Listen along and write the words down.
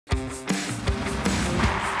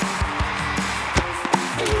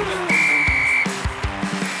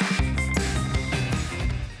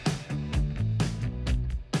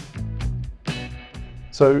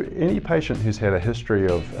So any patient who's had a history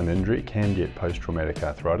of an injury can get post-traumatic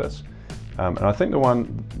arthritis. And I think the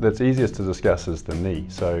one that's easiest to discuss is the knee.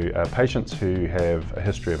 So patients who have a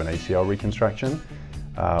history of an ACL reconstruction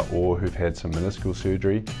or who've had some meniscal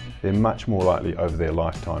surgery, they're much more likely over their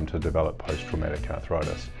lifetime to develop post-traumatic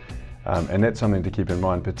arthritis. And that's something to keep in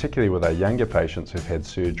mind, particularly with our younger patients who've had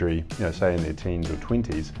surgery, say in their teens or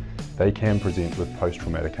 20s, they can present with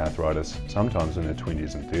post-traumatic arthritis sometimes in their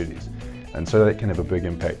 20s and 30s. And so that can have a big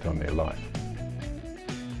impact on their life.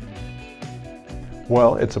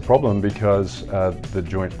 Well, it's a problem because the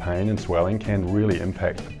joint pain and swelling can really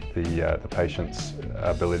impact the patient's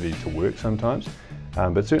ability to work sometimes,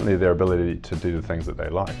 but certainly their ability to do the things that they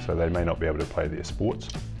like. So they may not be able to play their sports.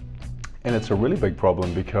 And it's a really big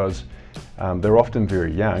problem because they're often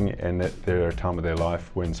very young, and that they're at a time of their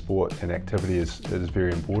life when sport and activity is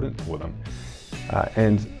very important for them.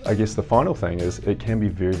 And I guess the final thing is it can be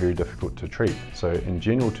very, very difficult to treat. So in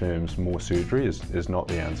general terms, more surgery is not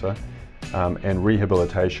the answer. And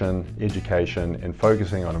rehabilitation, education, and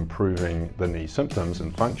focusing on improving the knee symptoms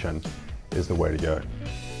and function is the way to go.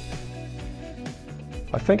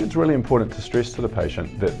 I think it's really important to stress to the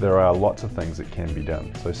patient that there are lots of things that can be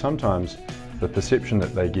done. So sometimes the perception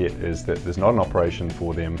that they get is that there's not an operation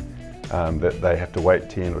for them, that they have to wait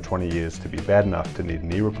 10 or 20 years to be bad enough to need a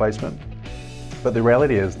knee replacement. But the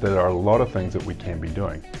reality is there are a lot of things that we can be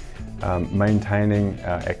doing. Maintaining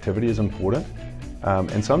activity is important,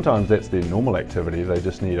 and sometimes that's their normal activity. They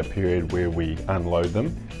just need a period where we unload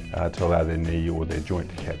them to allow their knee or their joint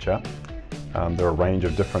to catch up. There are a range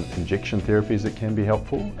of different injection therapies that can be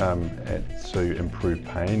helpful to improve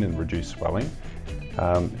pain and reduce swelling.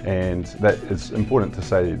 And that it's important to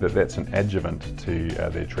say that that's an adjuvant to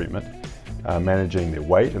their treatment. Managing their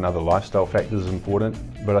weight and other lifestyle factors is important,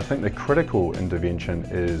 but I think the critical intervention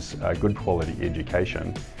is good quality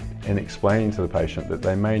education and explaining to the patient that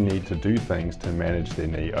they may need to do things to manage their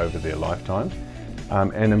knee over their lifetime,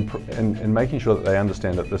 and making sure that they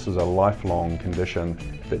understand that this is a lifelong condition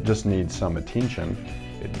that just needs some attention.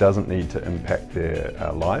 It doesn't need to impact their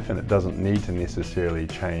life, and it doesn't need to necessarily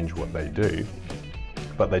change what they do,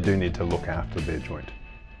 but they do need to look after their joint.